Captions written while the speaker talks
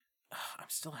I'm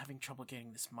still having trouble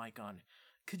getting this mic on.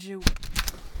 Could you...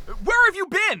 Where have you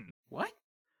been? What?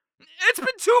 It's been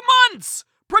 2 months!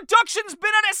 Production's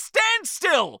been at a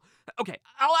standstill! Okay,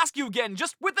 I'll ask you again,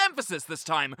 just with emphasis this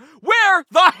time. Where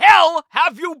the hell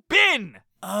have you been?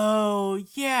 Oh,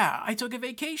 yeah, I took a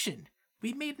vacation.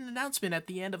 We made an announcement at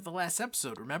the end of the last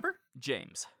episode, remember?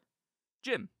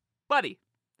 Jim, buddy,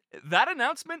 that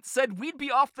announcement said we'd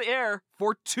be off the air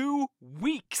for 2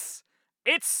 weeks.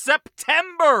 It's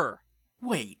September!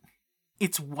 Wait,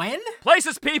 it's when?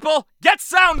 Places, people! Get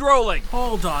sound rolling!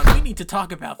 Hold on, we need to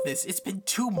talk about this. It's been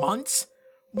 2 months?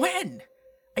 When?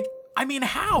 I mean,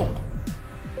 how?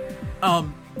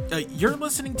 You're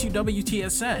listening to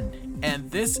WTSN, and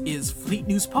this is Fleet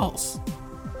News Pulse.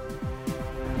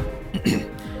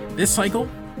 This cycle,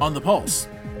 on the Pulse,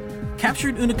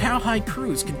 captured Unocal High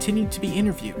crews continued to be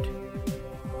interviewed.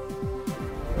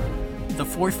 The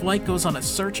Fourth Light goes on a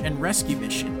search and rescue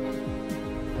mission.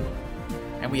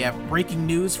 And we have breaking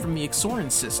news from the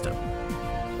Exoran system.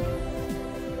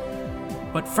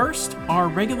 But first, our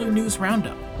regular news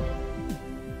roundup.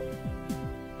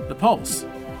 The Pulse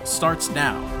starts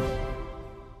now.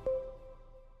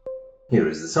 Here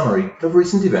is the summary of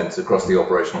recent events across the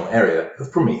operational area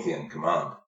of Promethean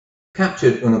Command.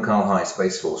 Captured Unocal High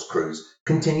Space Force crews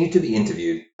continue to be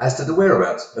interviewed as to the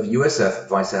whereabouts of USF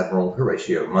Vice Admiral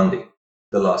Horatio Mundy,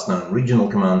 the last known regional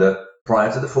commander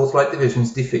prior to the 4th Flight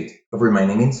Division's defeat of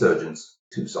remaining insurgents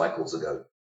 2 cycles ago.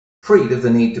 Freed of the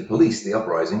need to police the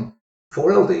uprising,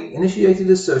 4LD initiated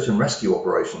a search and rescue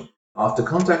operation after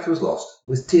contact was lost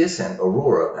with TSN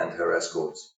Aurora and her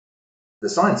escorts. The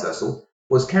science vessel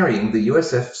was carrying the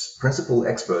USF's principal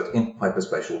expert in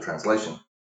hyperspatial translation,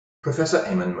 Professor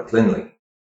Eamon McLinley.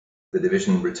 The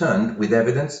division returned with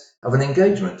evidence of an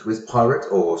engagement with pirate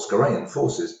or Skarayan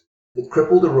forces that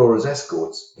crippled Aurora's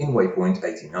escorts in Waypoint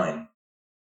 89.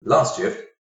 Last shift,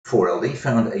 4LD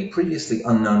found a previously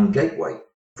unknown gateway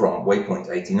from Waypoint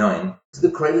 89 to the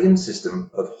Kralian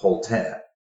system of Holtair.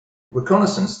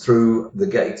 Reconnaissance through the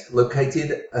gate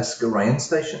located a Skarayan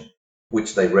station,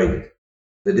 which they raided.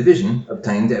 The division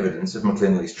obtained evidence of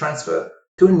McLinley's transfer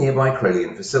to a nearby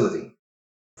Kralian facility.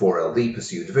 4LD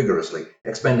pursued vigorously,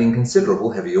 expending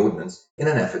considerable heavy ordnance in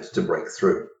an effort to break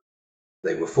through.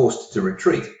 They were forced to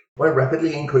retreat by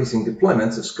rapidly increasing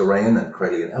deployments of Skarayan and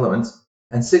Kralian elements,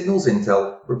 and signals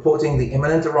intel reporting the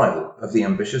imminent arrival of the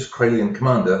ambitious Kralian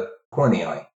commander,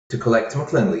 Quernii, to collect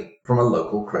McLinley from a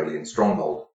local Kralian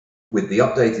stronghold. With the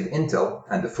updated intel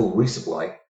and a full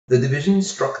resupply, the division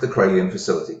struck the Kralian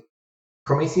facility.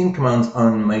 Promethean Command's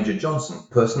own Major Johnson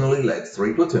personally led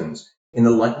 3 platoons in the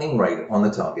lightning raid on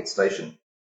the target station.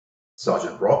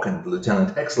 Sergeant Brock and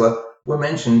Lieutenant Exler were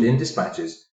mentioned in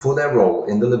dispatches for their role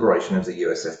in the liberation of the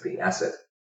USFP asset.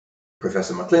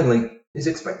 Professor McLinley is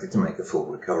expected to make a full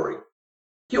recovery.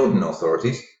 Jordan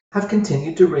authorities have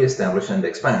continued to re-establish and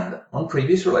expand on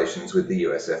previous relations with the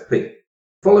USFP,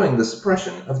 following the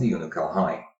suppression of the Unocal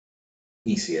High.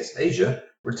 ECS Asia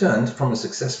returned from a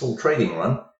successful trading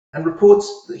run and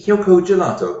reports that Hyoko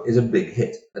Gelato is a big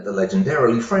hit at the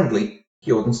legendarily friendly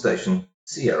Jordan Station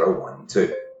Sierra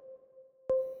 1-2.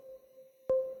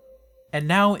 And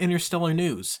now interstellar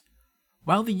news.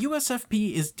 While the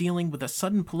USFP is dealing with a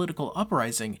sudden political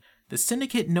uprising, the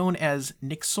syndicate known as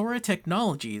Nixora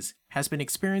Technologies has been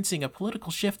experiencing a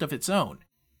political shift of its own.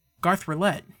 Garth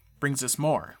Roulette brings us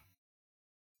more.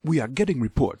 We are getting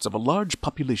reports of a large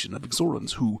population of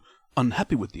Exorans who,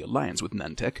 unhappy with the alliance with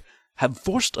Nantech, have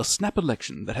forced a snap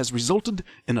election that has resulted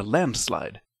in a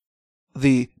landslide.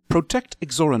 The Protect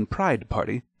Exoran Pride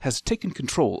Party has taken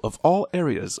control of all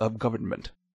areas of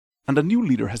government, and a new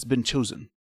leader has been chosen.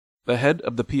 The head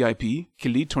of the PIP,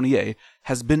 Kili Tonier,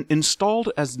 has been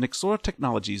installed as Nixora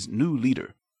Technology's new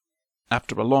leader.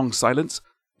 After a long silence,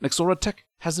 Nixora Tech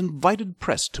has invited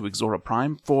press to Exora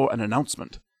Prime for an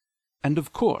announcement. And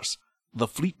of course, the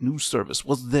Fleet News Service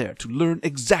was there to learn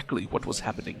exactly what was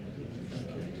happening.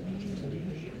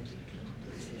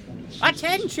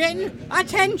 Attention!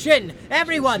 Attention!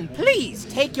 Everyone, please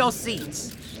take your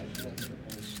seats.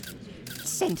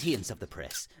 Sentience of the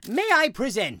press, may I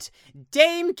present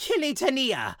Dame Kili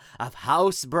Tonier of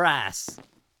House Brass.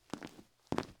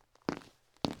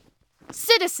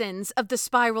 Citizens of the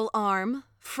Spiral Arm,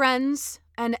 friends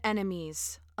and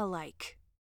enemies alike.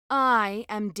 I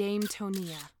am Dame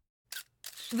Tonia.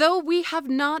 Though we have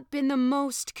not been the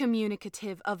most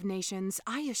communicative of nations,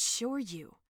 I assure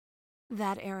you,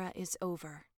 that era is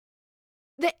over.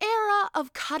 The era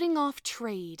of cutting off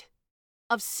trade,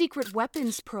 of secret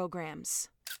weapons programs,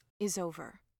 is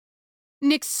over.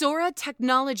 Nixora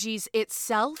Technologies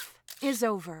itself is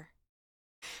over.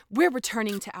 We're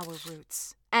returning to our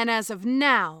roots, and as of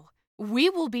now, we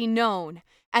will be known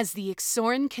as the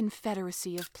Ixoran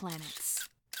Confederacy of Planets.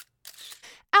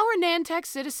 Our Nantech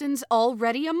citizens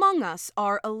already among us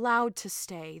are allowed to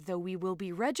stay, though we will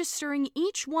be registering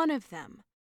each one of them.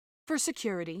 For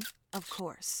security, of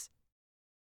course.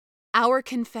 Our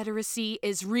Confederacy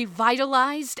is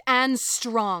revitalized and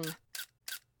strong.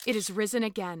 It has risen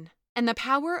again, and the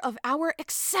power of our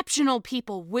exceptional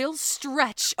people will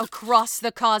stretch across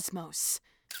the cosmos.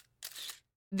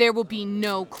 There will be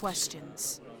no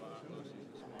questions.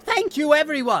 Thank you,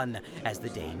 everyone. As the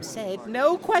dame said,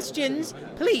 no questions.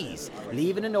 Please,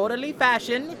 leave in an orderly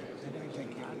fashion.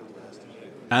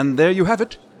 And there you have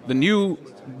it, the new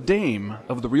Dame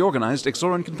of the reorganized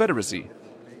Ixoran Confederacy.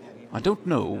 I don't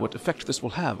know what effect this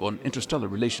will have on interstellar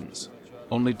relations.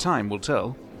 Only time will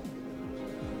tell.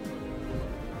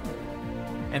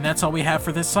 And that's all we have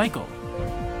for this cycle.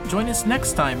 Join us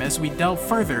next time as we delve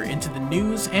further into the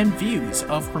news and views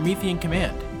of Promethean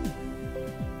Command.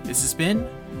 This has been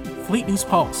Fleet News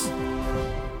Pulse.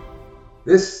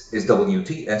 This is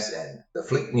WTSN, the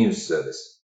Fleet News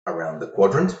Service. Around the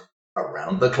quadrant,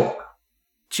 around the clock.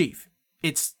 Chief,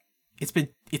 it's been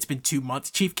 2 months.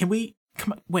 Chief, can we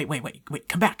come on, wait,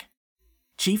 come back.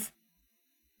 Chief?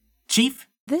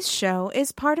 This show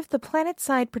is part of the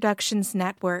PlanetSide Productions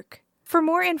Network. For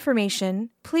more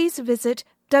information, please visit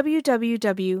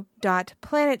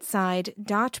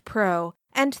www.planetside.pro,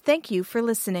 and thank you for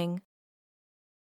listening.